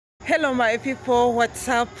Hello my people, what's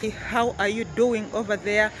up? How are you doing over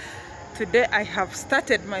there? Today I have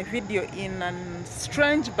started my video in a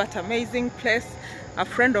strange but amazing place. A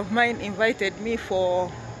friend of mine invited me for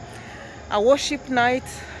a worship night.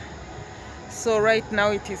 So right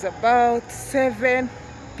now it is about 7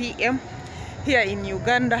 p.m. here in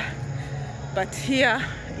Uganda, but here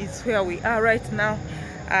is where we are right now.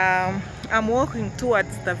 I'm walking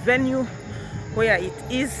towards the venue where it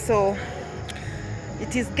is, so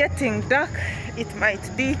it is getting dark. It might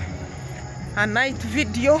be a night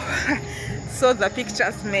video so the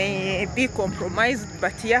pictures may be compromised,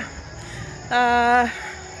 but yeah,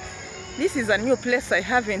 this is a new place I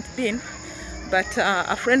haven't been, but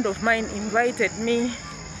a friend of mine invited me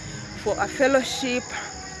for a fellowship.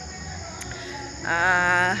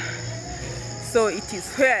 So it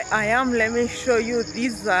is where I am. Let me show you.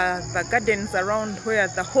 These are the gardens around where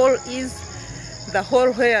the hall is, the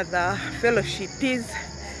hall where the fellowship is.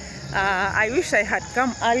 I wish I had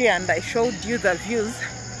come earlier and I showed you the views,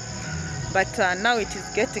 but now it is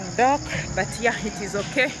getting dark, but yeah, it is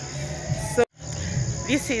okay. So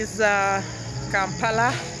this is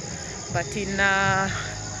Kampala, but in a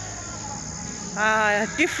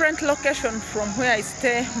different location from where I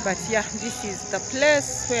stay. But yeah, this is the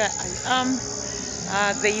place where I am.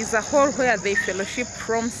 There is a hall where they fellowship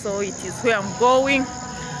from, so it is where I'm going.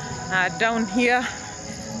 Down here,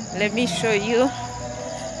 let me show you.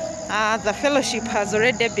 The fellowship has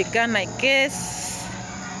already begun, I guess.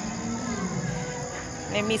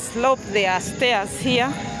 Let me slope their stairs here.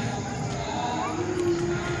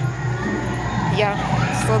 Yeah,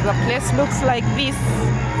 so the place looks like this.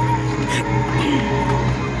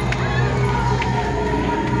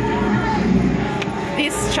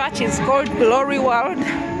 This church is called Glory Word.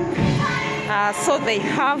 So they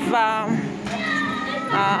have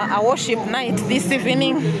a worship night this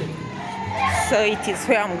evening, so it is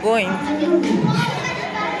where I'm going.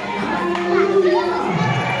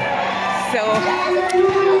 So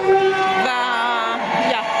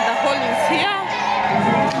the hall is here,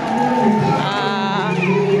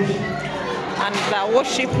 and the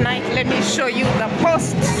worship night. Let me show you the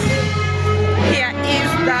post. Here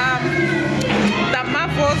is the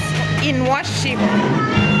marvels in worship.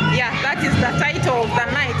 Yeah, that is the title of the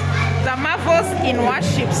night. The marvels in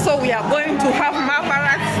worship. So we are going to have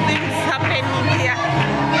marvelous things happening here.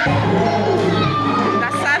 The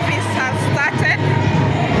service has started,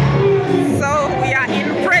 so we are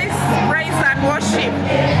in praise and worship.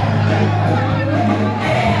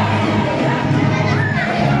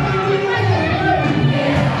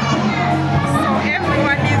 So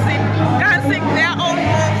everyone is dancing their own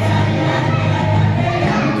moves.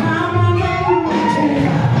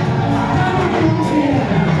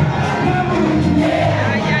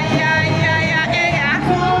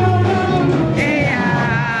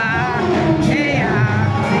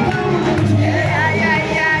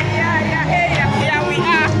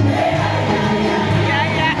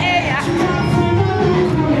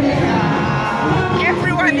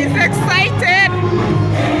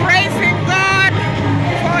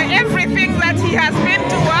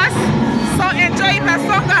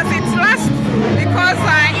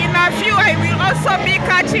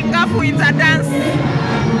 Catching up with the dance.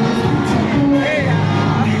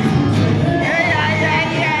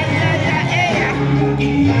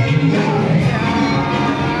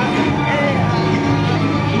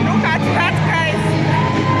 Look at that, guys.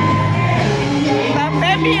 The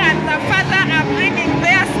baby and the father are bringing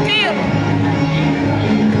their skill.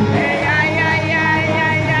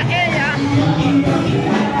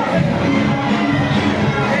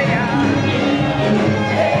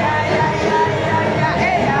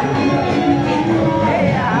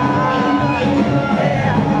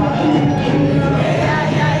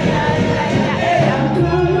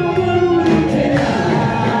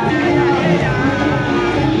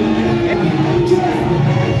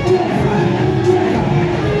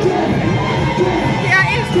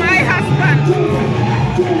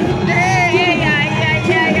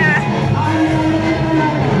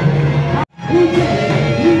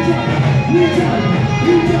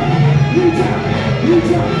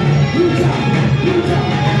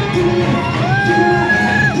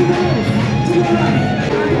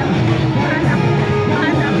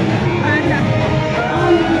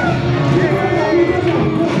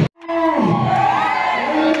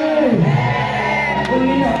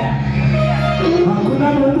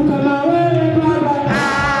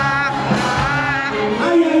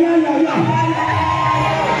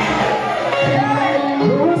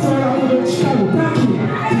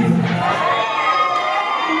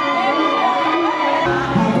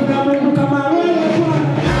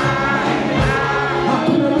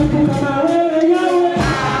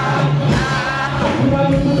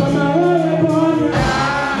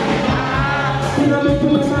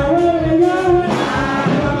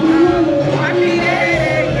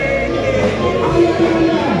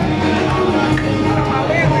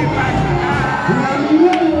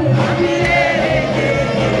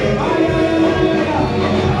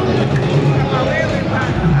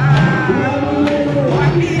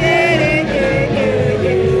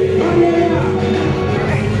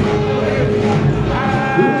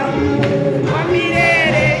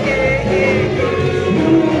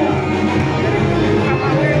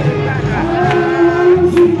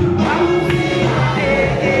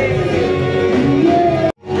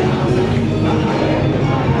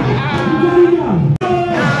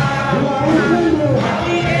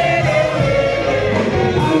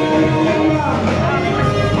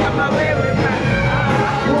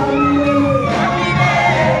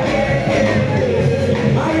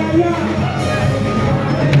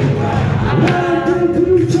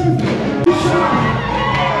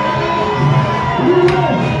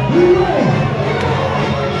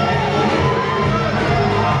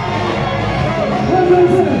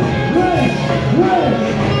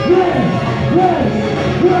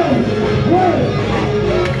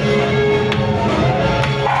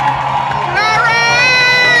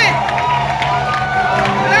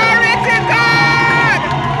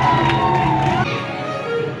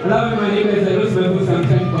 Hello, my name is Elizabeth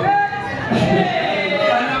Samchenko.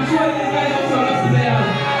 And I'm sure these guys also love to say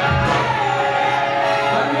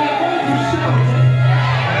and we are going to shout.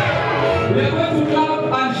 We are going to clap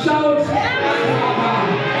and shout.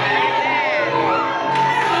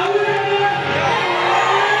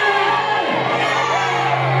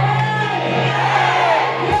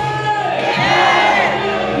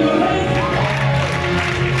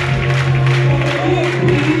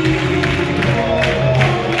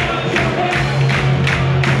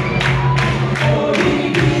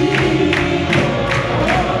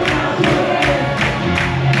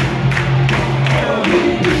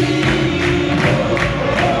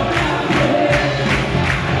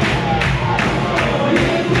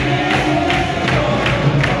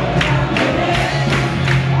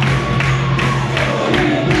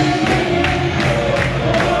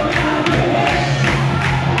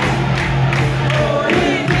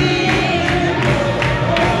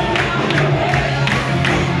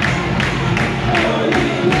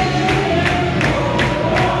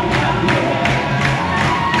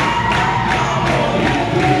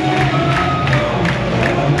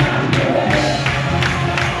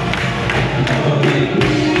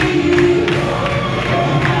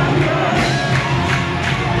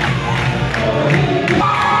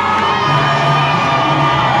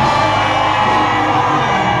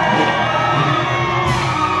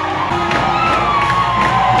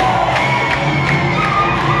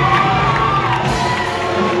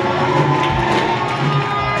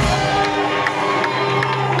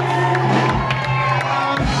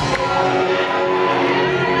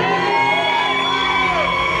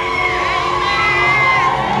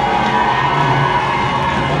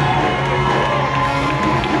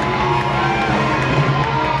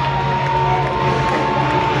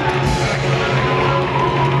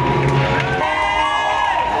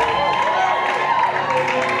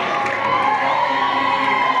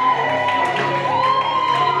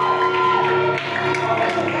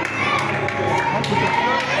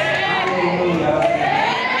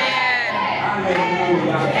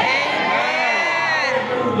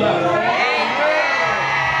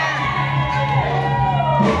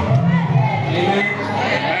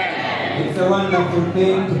 It's a wonderful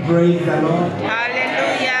thing to praise the Lord.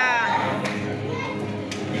 Hallelujah.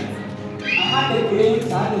 I had a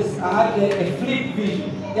glimpse, I had a flip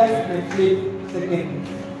vision, just a flip second,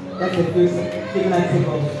 just a few minutes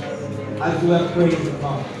ago, as we were praising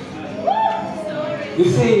God. You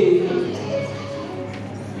see,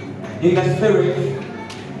 in the spirit,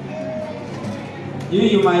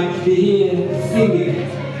 you might be here singing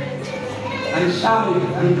and shouting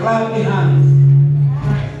and clapping hands,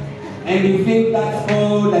 and you think that's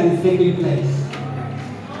all that is taking place.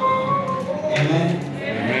 Amen.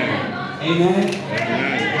 Amen.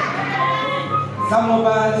 Some of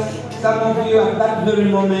us, some of you at that very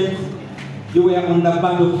moment, you were on the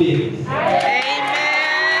battlefield.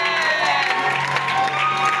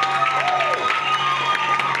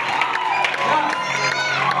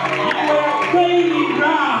 You were gaining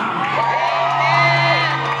ground.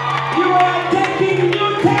 You were taking new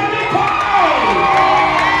territory.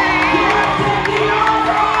 You were taking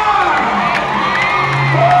over.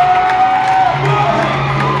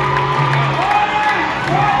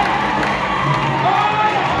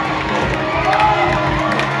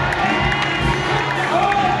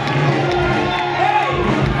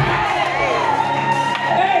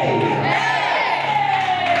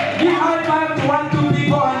 Give high five to 1, 2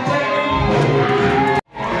 people and tell them.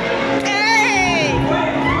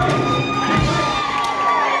 Wait.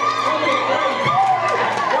 Okay, wait.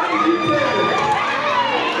 What did you say?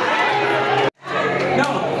 No,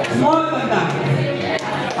 it's more than that.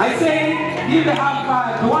 I say give a high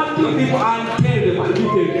five to 1, 2 people and tell them and you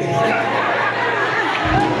tell them.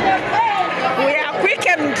 We are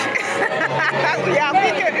quickened. We are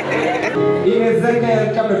quickened. In Ezekiel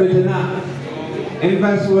chapter 39, in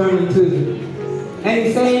verse 1 and 2, and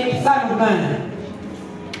he said, Son of man,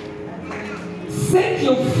 set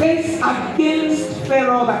your face against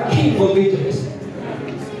Pharaoh, the king of Egypt.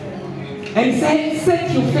 And he said,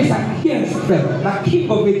 set your face against Pharaoh, the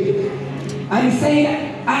king of Egypt. And he said,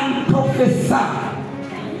 and prophesy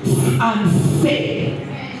and say,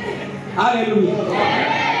 Hallelujah.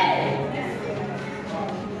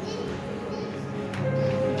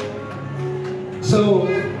 So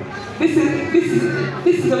this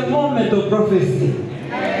is a moment of prophecy.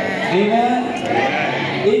 Amen.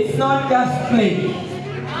 It's not just play.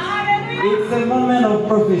 It's a moment of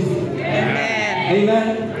prophecy.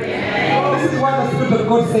 Amen. This is what the Spirit of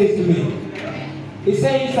God says to me. He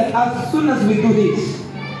says that as soon as we do this,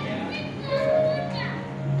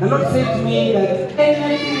 the Lord said to me that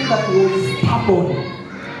anything that was stubborn,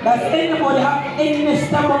 does anybody have any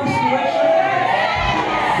stubborn situation?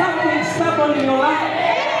 Something stubborn in your life?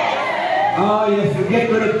 Oh yes, get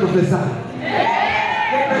ready to prophesy.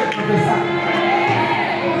 Get ready to prophesy.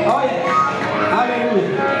 Oh yes,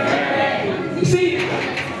 hallelujah. You see,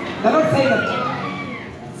 the Lord said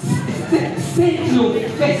that set your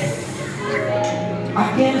face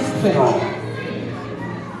against Pharaoh,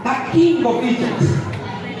 the king of Egypt.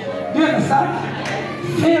 Do you understand?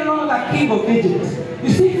 Pharaoh, the king of Egypt. You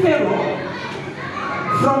see, Pharaoh,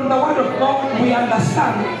 from the word of God, we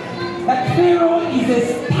understand that Pharaoh is a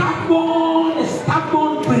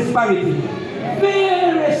stubborn prosperity.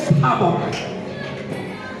 Very stubborn.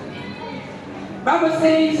 Bible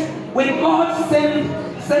says, when God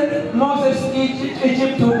sent Moses to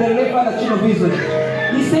Egypt to deliver the children of Israel,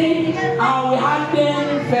 he said, I will harden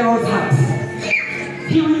Pharaoh's heart.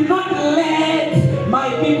 He will not let my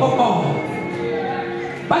people go.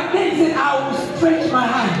 But then he said, I will stretch my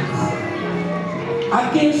hands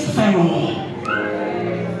against Pharaoh.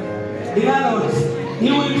 In other words, he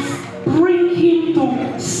will bring him to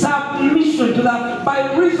submission to that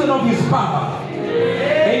by reason of his power.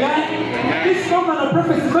 Amen. This moment of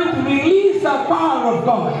prophecy is going to release the power of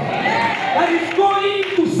God that is going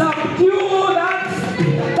to subdue that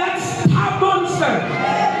stubborn spirit,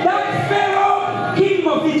 that Pharaoh, king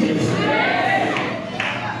of Egypt.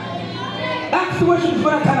 That situation is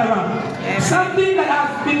going to turn around. Something that has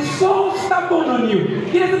been so stubborn on you.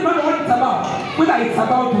 It doesn't matter what it's about. Whether it's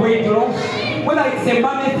about weight loss, whether it's a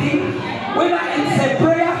money thing, whether it's a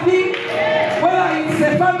prayer thing, whether it's a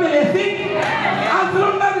family thing. As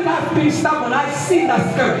long as it has been stubborn, I see the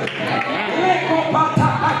spirit.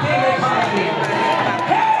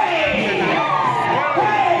 Hey!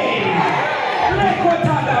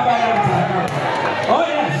 Oh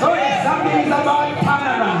yes, something is about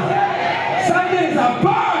turnaround. Something is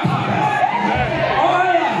about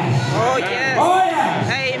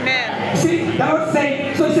the Lord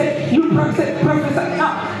saying, so he said, you prophesy.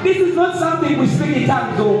 Now, this is not something we speak in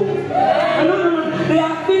tongues. No. There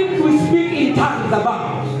are things we speak in tongues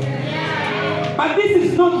about. But this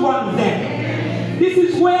is not one of them. This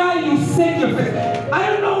is where you set your face.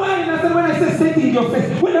 I don't know why you understand when I say setting your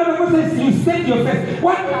face. When the Bible says you set your face,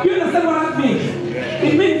 what do you understand what that means?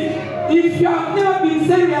 It means if you have never been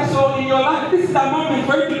serious or in your life, this is the moment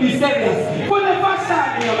for you to be serious. For the first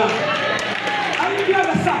time in your life. You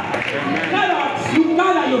understand? In other words, you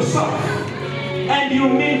gather yourself and you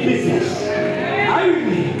mean business. Are you with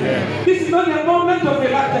me? This is not a moment of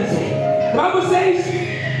reluctancy. The Bible says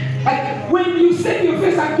that when you set your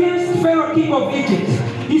face against Pharaoh, king of Egypt,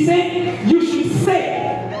 he said you should say,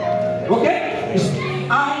 okay,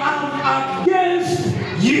 I am against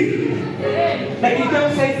you. Like the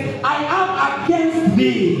devil says, I am against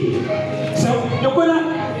thee. So you're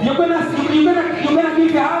gonna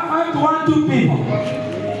give your half to 1, 2 people.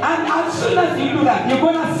 And as soon as you do that, you're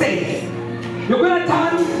gonna say, you're gonna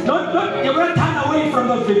turn away from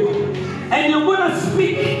those people. And you're gonna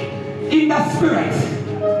speak in the spirit.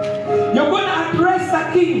 You're gonna address the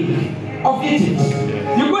king of Egypt.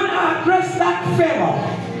 You're gonna address that Pharaoh.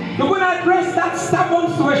 You're gonna address that stubborn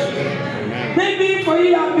situation. Maybe for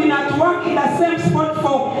you have been at work in the same spot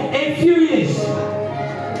for a few years.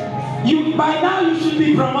 By now you should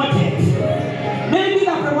be promoted. Maybe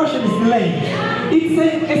the promotion is delayed.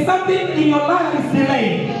 It's something in your life is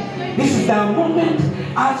delayed. This is the moment.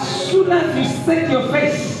 As soon as you set your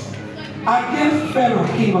face against Pharaoh,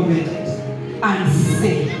 king of Egypt, and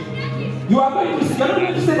say, you are going to say, you're not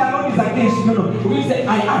going to say that God is against you. No. You're going to say,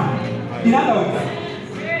 I am. In other words,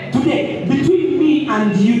 today, between me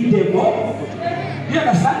and you, devil, you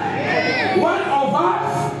understand? One of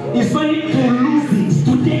us is going to lose it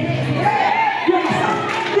today. You understand?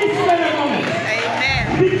 This very moment. Amen.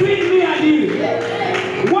 Between me and you,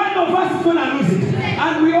 one of us is going to lose it.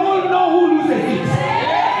 And we all know who loses it.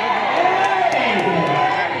 Hey.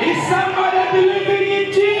 Is somebody believing in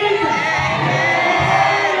Jesus?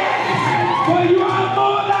 For you are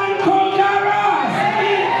more than conquerors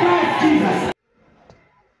in Christ Jesus.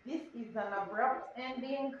 This is an abrupt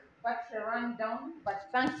ending, but a rundown. But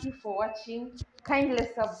thank you for watching. Kindly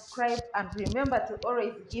subscribe and remember to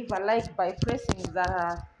always give a like by pressing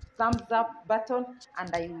the thumbs up button,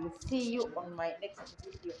 and I will see you on my next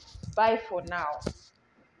video. Bye for now.